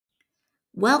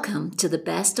Welcome to the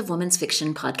Best of Women's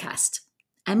Fiction podcast.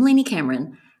 I'm Lainey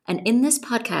Cameron, and in this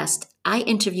podcast, I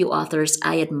interview authors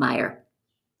I admire.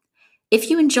 If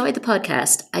you enjoyed the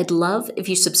podcast, I'd love if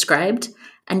you subscribed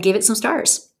and gave it some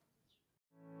stars.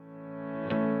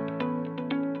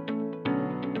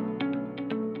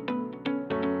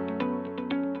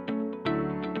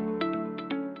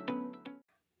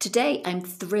 Today, I'm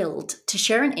thrilled to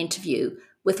share an interview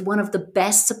with one of the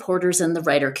best supporters in the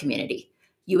writer community,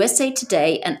 USA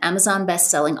Today and Amazon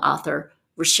bestselling author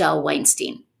Rochelle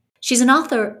Weinstein. She's an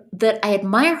author that I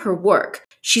admire her work.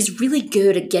 She's really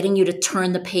good at getting you to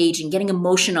turn the page and getting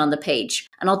emotion on the page.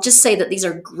 And I'll just say that these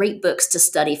are great books to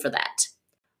study for that.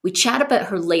 We chat about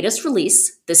her latest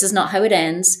release, This Is Not How It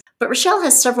Ends, but Rochelle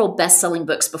has several best-selling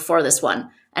books before this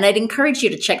one, and I'd encourage you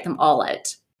to check them all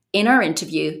out. In our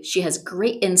interview, she has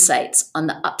great insights on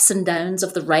the ups and downs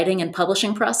of the writing and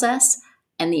publishing process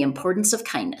and the importance of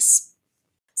kindness.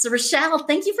 So Rochelle,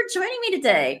 thank you for joining me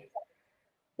today.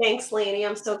 Thanks, Lainey.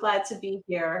 I'm so glad to be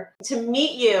here, to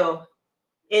meet you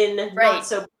in not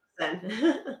so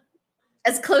person.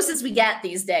 As close as we get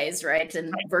these days, right, in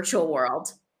the virtual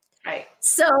world. Right.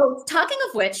 So talking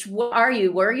of which, where are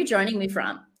you? Where are you joining me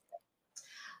from?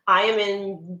 I am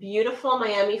in beautiful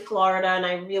Miami, Florida, and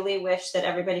I really wish that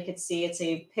everybody could see. It's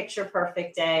a picture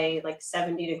perfect day, like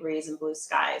 70 degrees and blue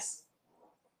skies.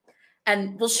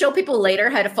 And we'll show people later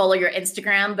how to follow your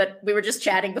Instagram, but we were just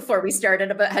chatting before we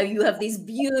started about how you have these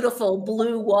beautiful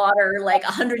blue water, like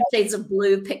 100 shades of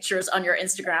blue pictures on your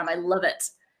Instagram. I love it.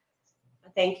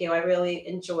 Thank you. I really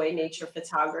enjoy nature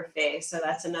photography. So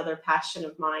that's another passion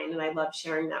of mine, and I love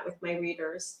sharing that with my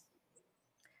readers.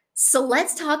 So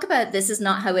let's talk about This Is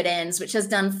Not How It Ends, which has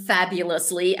done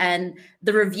fabulously. And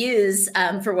the reviews,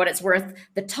 for what it's worth,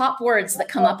 the top words that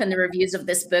come up in the reviews of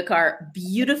this book are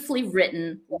beautifully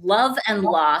written, love and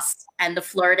loss, and the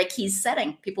Florida Keys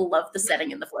setting. People love the setting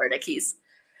in the Florida Keys.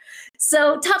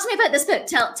 So talk to me about this book.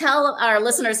 Tell our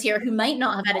listeners here who might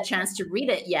not have had a chance to read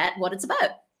it yet what it's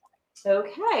about.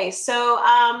 Okay,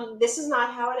 so This Is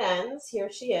Not How It Ends.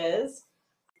 Here she is.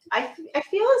 I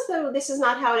feel as though This Is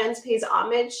Not How It Ends pays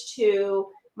homage to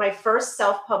my first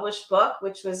self-published book,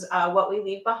 which was What We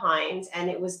Leave Behind. And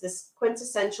it was this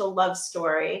quintessential love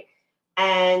story.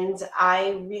 And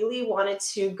I really wanted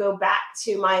to go back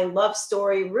to my love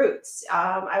story roots.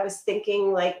 I was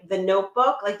thinking like The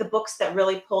Notebook, like the books that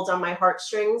really pulled on my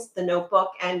heartstrings, The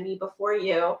Notebook and Me Before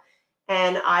You.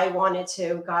 And I wanted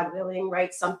to, God willing,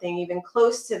 write something even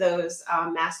close to those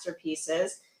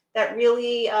masterpieces that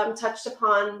really touched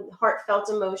upon heartfelt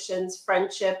emotions,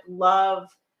 friendship, love,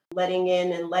 letting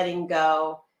in and letting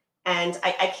go. And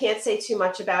I can't say too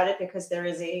much about it because there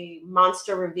is a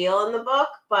monster reveal in the book,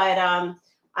 but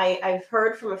I've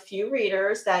heard from a few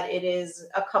readers that it is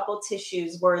a couple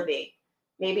tissues worthy,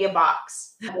 maybe a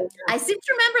box. I seem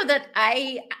to remember that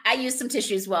I used some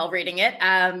tissues while reading it.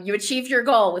 You achieved your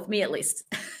goal with me, at least.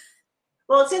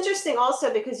 Well, it's interesting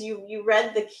also because you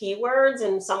read the keywords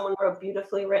and someone wrote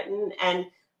beautifully written. And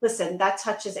listen, that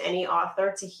touches any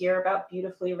author to hear about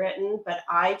beautifully written. But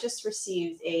I just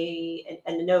received a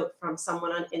note from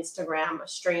someone on Instagram, a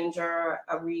stranger,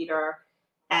 a reader,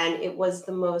 and it was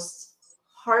the most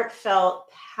heartfelt,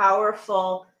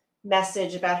 powerful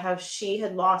message about how she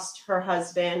had lost her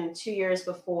husband 2 years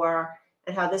before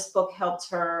and how this book helped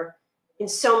her in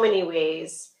so many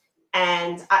ways.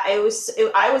 And I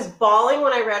was bawling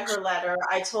when I read her letter.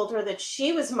 I told her that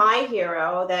she was my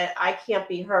hero, that I can't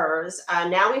be hers.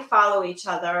 Now we follow each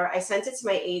other. I sent it to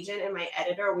my agent and my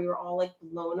editor. We were all like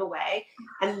blown away.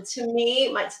 And to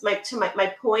me,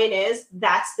 my point is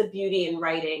that's the beauty in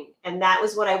writing, and that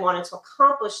was what I wanted to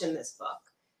accomplish in this book.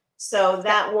 So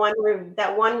that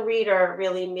one reader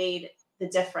really made the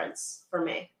difference for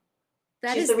me.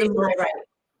 She's the reason I write.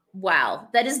 Wow,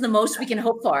 that is the most we can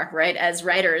hope for, right? As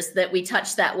writers, that we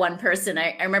touch that one person.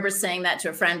 I remember saying that to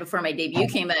a friend before my debut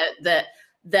came out, that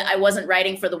I wasn't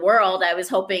writing for the world. I was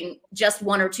hoping just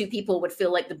one or two people would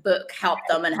feel like the book helped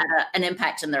them and had an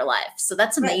impact in their life. So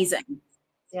that's amazing.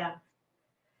 Yeah.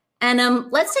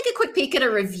 And let's take a quick peek at a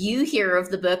review here of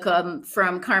the book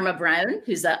from Karma Brown,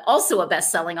 who's also a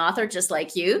best-selling author, just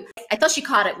like you. I thought she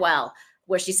caught it well,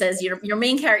 where she says, your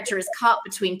main character is caught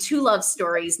between two love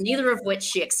stories, neither of which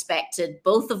she expected,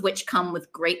 both of which come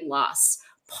with great loss,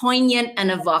 poignant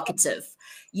and evocative.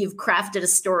 You've crafted a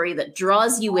story that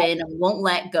draws you in and won't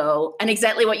let go. And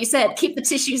exactly what you said, keep the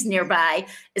tissues nearby,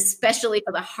 especially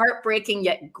for the heartbreaking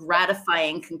yet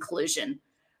gratifying conclusion.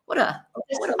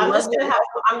 I'm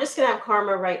just gonna have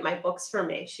Karma write my books for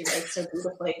me. She writes so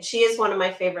beautifully. She is one of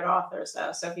my favorite authors,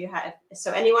 though.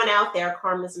 So anyone out there,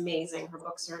 Karma's amazing. Her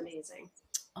books are amazing.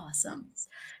 Awesome.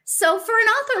 So, for an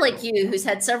author like you who's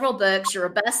had several books, you're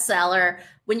a bestseller,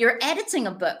 when you're editing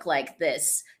a book like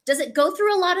this, does it go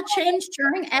through a lot of change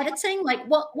during editing? Like,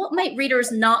 what might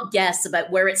readers not guess about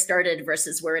where it started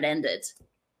versus where it ended?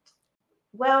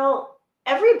 Well,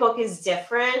 every book is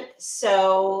different.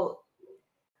 So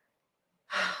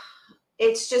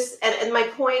it's just, and my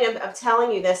point of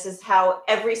telling you this is how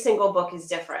every single book is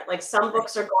different. Like some Right.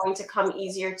 books are going to come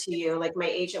easier to you. Like my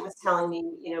agent was telling me,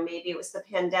 maybe it was the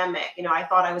pandemic. I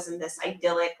thought I was in this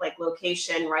idyllic like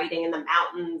location, writing in the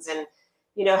mountains and,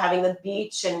 having the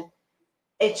beach, and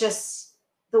it just,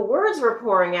 the words were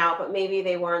pouring out, but maybe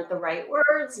they weren't the right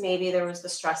words. Maybe there was the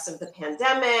stress of the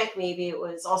pandemic. Maybe it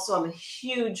was also, I'm a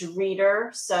huge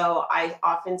reader. So I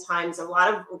oftentimes, a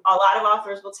lot of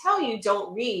authors will tell you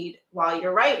don't read while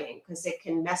you're writing because it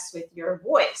can mess with your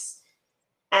voice.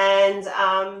 And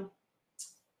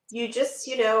you just,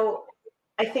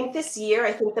 I think this year,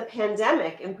 I think the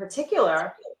pandemic in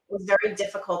particular was very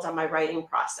difficult on my writing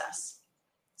process.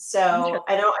 So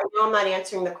I know I'm not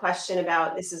answering the question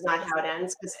about this is not how it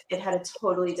ends because it had a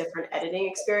totally different editing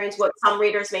experience. What some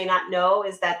readers may not know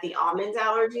is that the almond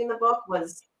allergy in the book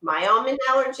was my almond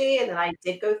allergy, and that I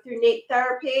did go through NAEP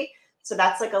therapy. So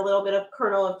that's like a little bit of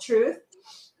kernel of truth.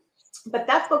 But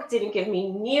that book didn't give me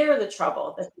near the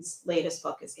trouble that this latest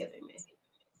book is giving me.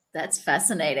 That's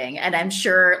fascinating. And I'm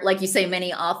sure, like you say,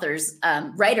 many authors,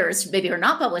 writers, maybe who are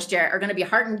not published yet, are going to be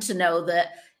heartened to know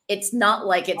that it's not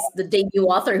like it's the debut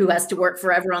author who has to work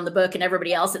forever on the book and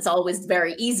everybody else, it's always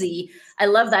very easy. I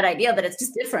love that idea that it's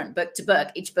just different book to book.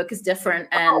 Each book is different.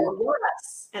 And Oh,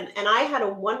 yes. And I had a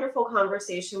wonderful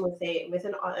conversation with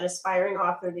an aspiring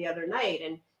author the other night,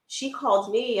 and she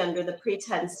called me under the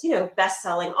pretense,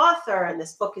 best-selling author, and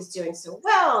this book is doing so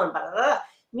well, and blah, blah, blah.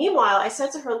 Meanwhile, I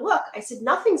said to her, look, I said,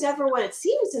 nothing's ever what it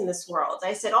seems in this world.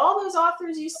 I said, all those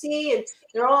authors you see, and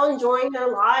they're all enjoying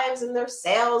their lives and their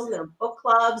sales and their book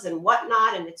clubs and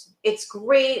whatnot, and it's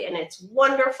great and it's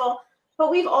wonderful.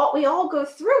 But we all go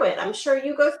through it. I'm sure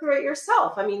you go through it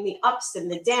yourself. I mean, the ups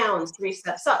and the downs, 3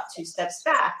 steps up, 2 steps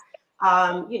back.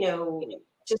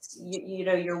 Just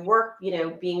your work,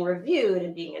 being reviewed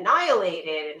and being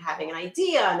annihilated and having an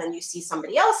idea, and then you see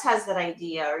somebody else has that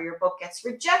idea, or your book gets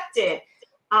rejected.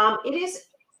 It is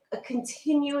a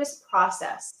continuous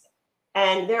process,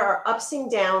 and there are ups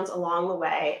and downs along the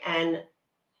way, and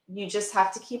you just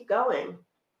have to keep going.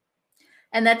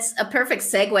 that's a perfect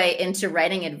segue into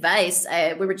writing advice.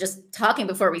 We were just talking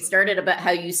before we started about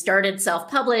how you started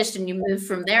self-published and you moved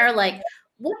from there. Like,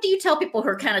 what do you tell people who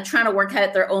are kind of trying to work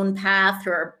out their own path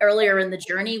or earlier in the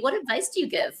journey? What advice do you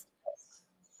give?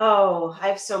 Oh, I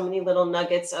have so many little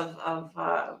nuggets of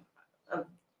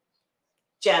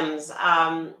gems.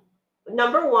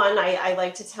 Number one, I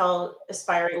like to tell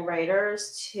aspiring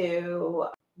writers to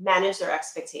manage their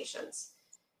expectations.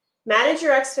 Manage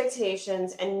your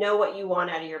expectations and know what you want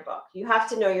out of your book. You have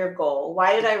to know your goal.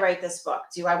 Why did I write this book?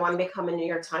 Do I want to become a New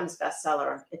York Times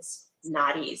bestseller? It's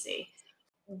not easy.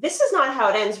 This is not how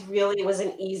it ends really was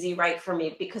an easy write for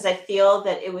me because I feel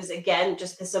that it was, again,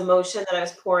 just this emotion that I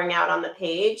was pouring out on the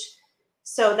page.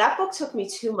 So that book took me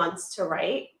 2 months to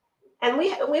write. And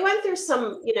we went through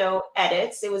some,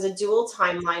 edits. It was a dual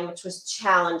timeline, which was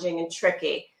challenging and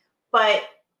tricky. But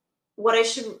what I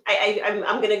should,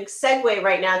 I'm going to segue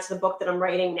right now to the book that I'm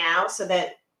writing now so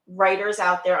that writers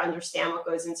out there understand what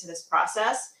goes into this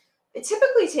process. It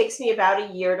typically takes me about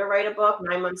a year to write a book,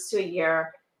 9 months to a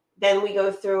year. Then we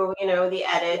go through, the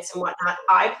edits and whatnot.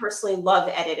 I personally love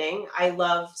editing. I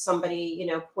love somebody,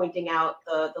 pointing out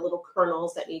the little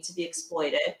kernels that need to be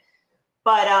exploited.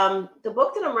 But the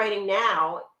book that I'm writing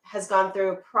now has gone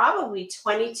through probably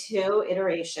 22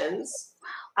 iterations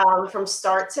from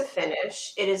start to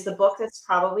finish. It is the book that's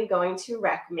probably going to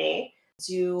wreck me.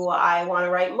 Do I want to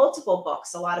write multiple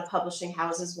books? A lot of publishing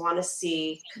houses want to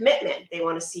see commitment. They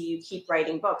want to see you keep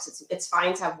writing books. It's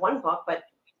fine to have one book, but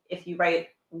if you write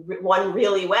one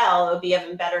really well, it would be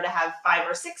even better to have 5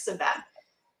 or 6 of them.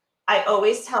 I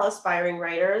always tell aspiring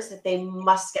writers that they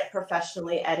must get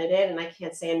professionally edited. And I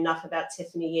can't say enough about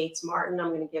Tiffany Yates Martin. I'm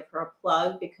going to give her a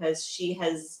plug because she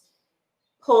has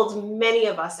pulled many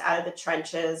of us out of the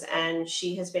trenches, and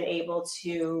she has been able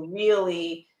to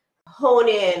really hone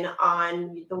in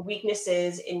on the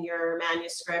weaknesses in your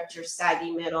manuscript, your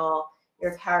saggy middle,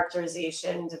 your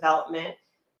characterization development.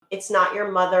 It's not your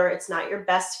mother. It's not your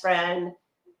best friend.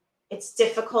 It's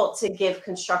difficult to give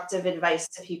constructive advice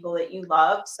to people that you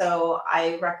love. So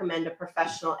I recommend a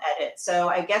professional edit. So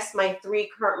I guess my three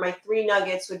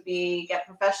nuggets would be: get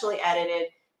professionally edited,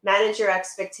 manage your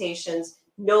expectations,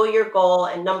 know your goal,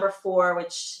 and number 4,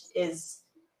 which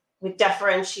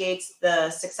differentiates the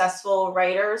successful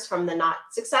writers from the not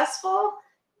successful,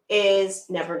 is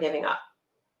never giving up.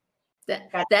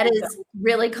 That is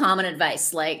really common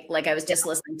advice. Like I was just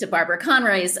listening to Barbara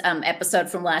Conroy's episode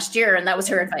from last year, and that was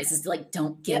her advice: is like,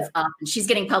 don't give up. And she's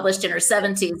getting published in her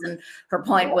 70s, and her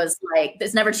point was like,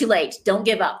 it's never too late. Don't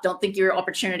give up. Don't think your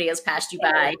opportunity has passed you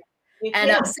by.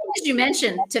 And as you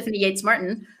mentioned, Tiffany Yates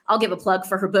Martin, I'll give a plug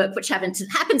for her book, which happens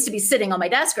to be sitting on my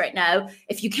desk right now.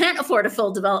 If you can't afford a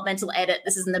full developmental edit,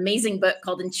 this is an amazing book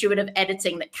called Intuitive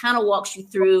Editing that kind of walks you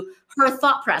through her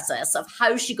thought process of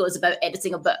how she goes about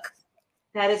editing a book.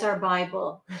 That is our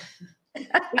Bible.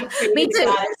 Me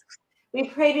too. We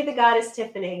pray to the goddess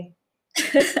Tiffany.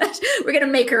 We're going to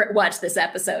make her watch this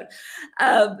episode.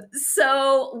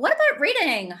 So what about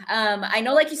reading? I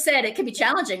know, like you said, it can be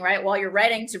challenging, right? While you're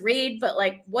writing to read, but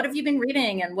like, what have you been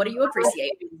reading and what do you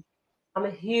appreciate? I'm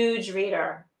a huge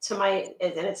reader and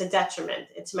it's a detriment.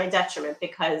 It's my detriment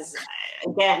because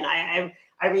again,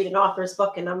 I read an author's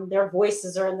book and their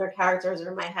voices are in their characters are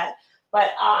in my head.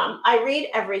 But I read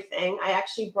everything. I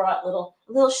actually brought a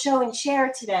little show and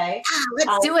share today.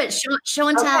 Let's do it. Show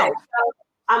and tell. So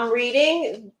I'm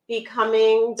reading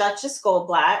Becoming Duchess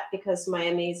Goldblatt because my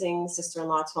amazing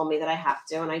sister-in-law told me that I have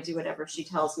to, and I do whatever she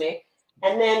tells me.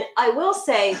 And then I will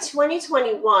say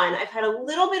 2021, I've had a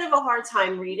little bit of a hard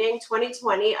time reading.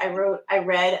 2020, I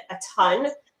read a ton.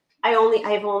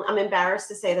 I'm embarrassed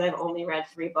to say that I've only read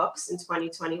 3 books in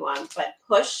 2021, but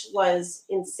Push was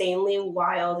insanely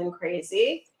wild and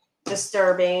crazy,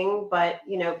 disturbing, but,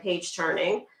 page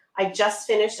turning. I just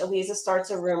finished Eliza Starts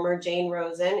a Rumor, Jane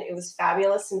Rosen. It was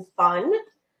fabulous and fun.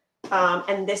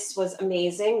 And this was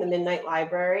amazing. The Midnight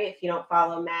Library. If you don't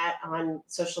follow Matt on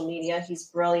social media, he's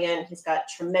brilliant. He's got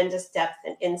tremendous depth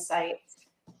and insight.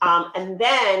 And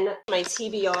then my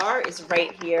TBR is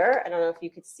right here. I don't know if you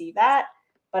could see that.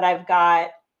 But I've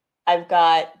got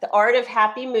The Art of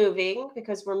Happy Moving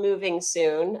because we're moving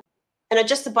soon, and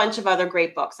just a bunch of other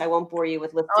great books. I won't bore you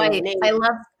with listing names.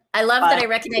 I love that I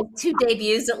recognize 2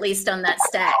 debuts at least on that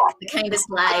stack: The Kindest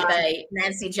Lie by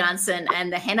Nancy Johnson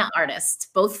and The Henna Artist,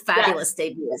 both fabulous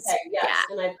debuts. Okay, yes. Yeah.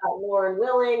 And I've got Lauren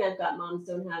Willing. I've got Moms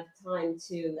Don't Have Time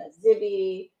to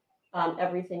Zibby,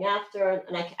 Everything After,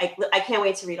 and I can't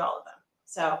wait to read all of them.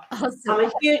 So awesome. I'm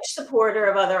a huge supporter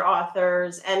of other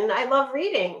authors and I love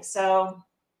reading. So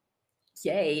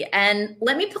yay. And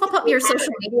let me pop up your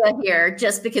social media here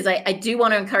just because I do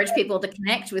want to encourage people to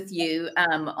connect with you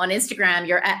on Instagram.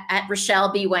 You're at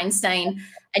Rochelle B. Weinstein.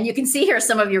 And you can see here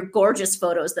some of your gorgeous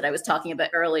photos that I was talking about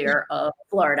earlier of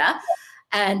Florida.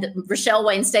 And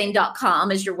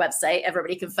RochelleWeinstein.com is your website.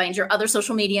 Everybody can find your other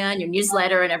social media and your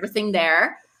newsletter and everything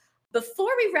there.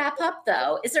 Before we wrap up,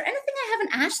 though, is there anything I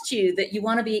haven't asked you that you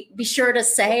want to be sure to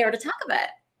say or to talk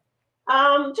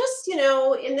about? Just,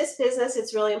 in this business,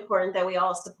 it's really important that we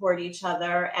all support each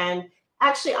other. And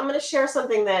actually, I'm going to share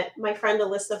something that my friend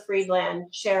Alyssa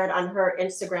Friedland shared on her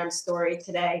Instagram story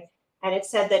today. And it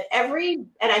said that and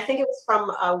I think it was from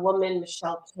a woman,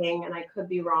 Michelle King, and I could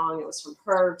be wrong. It was from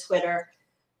her Twitter.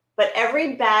 But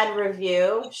every bad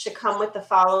review should come with the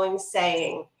following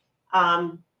saying,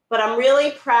 but I'm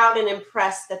really proud and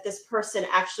impressed that this person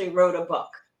actually wrote a book.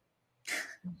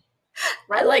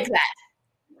 Right? I like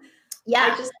that. Yeah.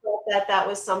 I just thought that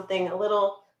was something, a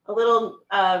little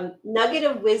nugget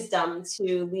of wisdom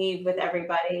to leave with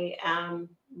everybody.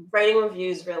 Writing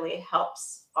reviews really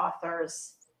helps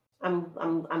authors.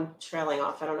 I'm trailing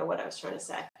off. I don't know what I was trying to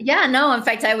say. Yeah, no, in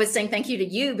fact, I was saying thank you to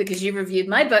you because you reviewed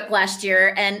my book last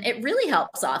year and it really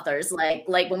helps authors. Like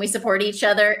when we support each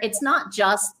other, it's not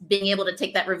just being able to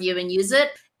take that review and use it.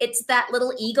 It's that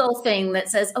little ego thing that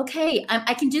says, okay,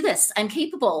 I can do this. I'm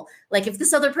capable. Like if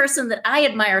this other person that I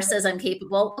admire says I'm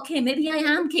capable, okay, maybe I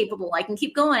am capable. I can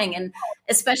keep going. And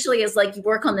especially as you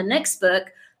work on the next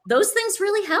book, those things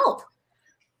really help.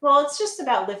 Well, it's just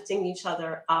about lifting each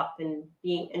other up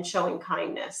and showing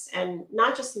kindness, and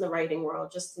not just in the writing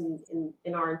world, just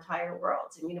in our entire world.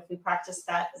 I mean, if we practice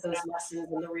those lessons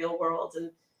in the real world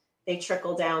and they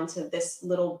trickle down to this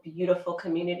little beautiful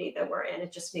community that we're in,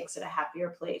 it just makes it a happier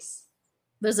place.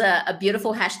 There's a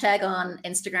beautiful hashtag on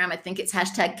Instagram. I think it's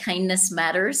hashtag kindness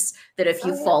matters, that if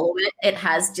you follow it, it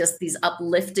has just these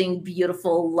uplifting,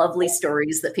 beautiful, lovely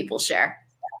stories that people share.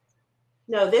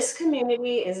 No, this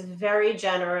community is very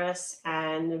generous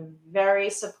and very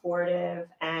supportive.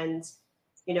 And,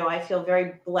 I feel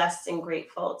very blessed and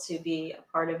grateful to be a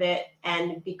part of it.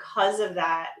 And because of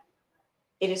that,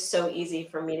 it is so easy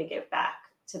for me to give back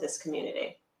to this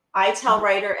community. I tell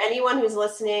anyone who's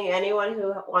listening, anyone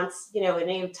who wants,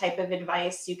 any type of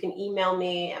advice, you can email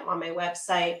me on my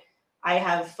website. I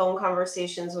have phone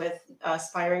conversations with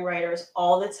aspiring writers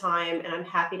all the time, and I'm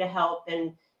happy to help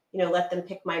and let them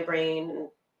pick my brain and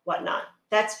whatnot.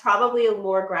 that's probably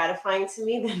more gratifying to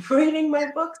me than writing my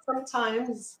book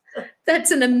sometimes.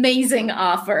 That's an amazing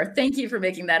offer. Thank you for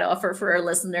making that offer for our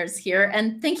listeners here.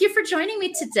 And thank you for joining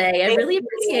me today. I Thank really you,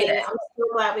 appreciate Amy. it. I'm so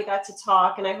glad we got to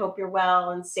talk, and I hope you're well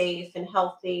and safe and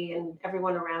healthy, and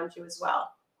everyone around you as well.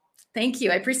 Thank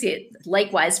you. I appreciate it.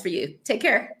 Likewise for you. Take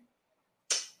care.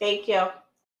 Thank you.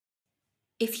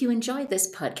 If you enjoy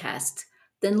this podcast,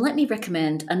 then let me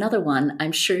recommend another one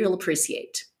I'm sure you'll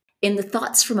appreciate. In the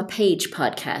Thoughts from a Page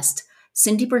podcast,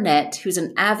 Cindy Burnett, who's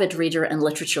an avid reader and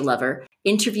literature lover,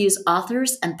 interviews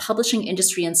authors and publishing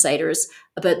industry insiders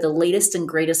about the latest and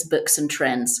greatest books and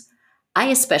trends. I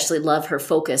especially love her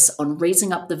focus on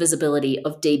raising up the visibility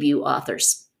of debut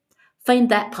authors. Find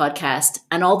that podcast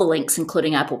and all the links,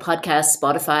 including Apple Podcasts,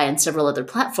 Spotify, and several other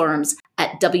platforms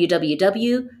at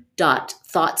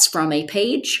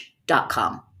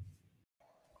www.thoughtsfromapage.com.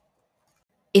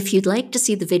 If you'd like to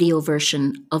see the video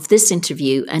version of this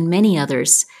interview and many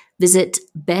others, visit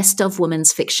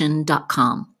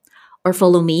bestofwomensfiction.com or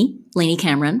follow me, Lainey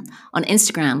Cameron, on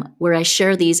Instagram, where I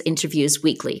share these interviews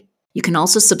weekly. You can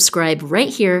also subscribe right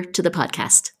here to the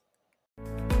podcast.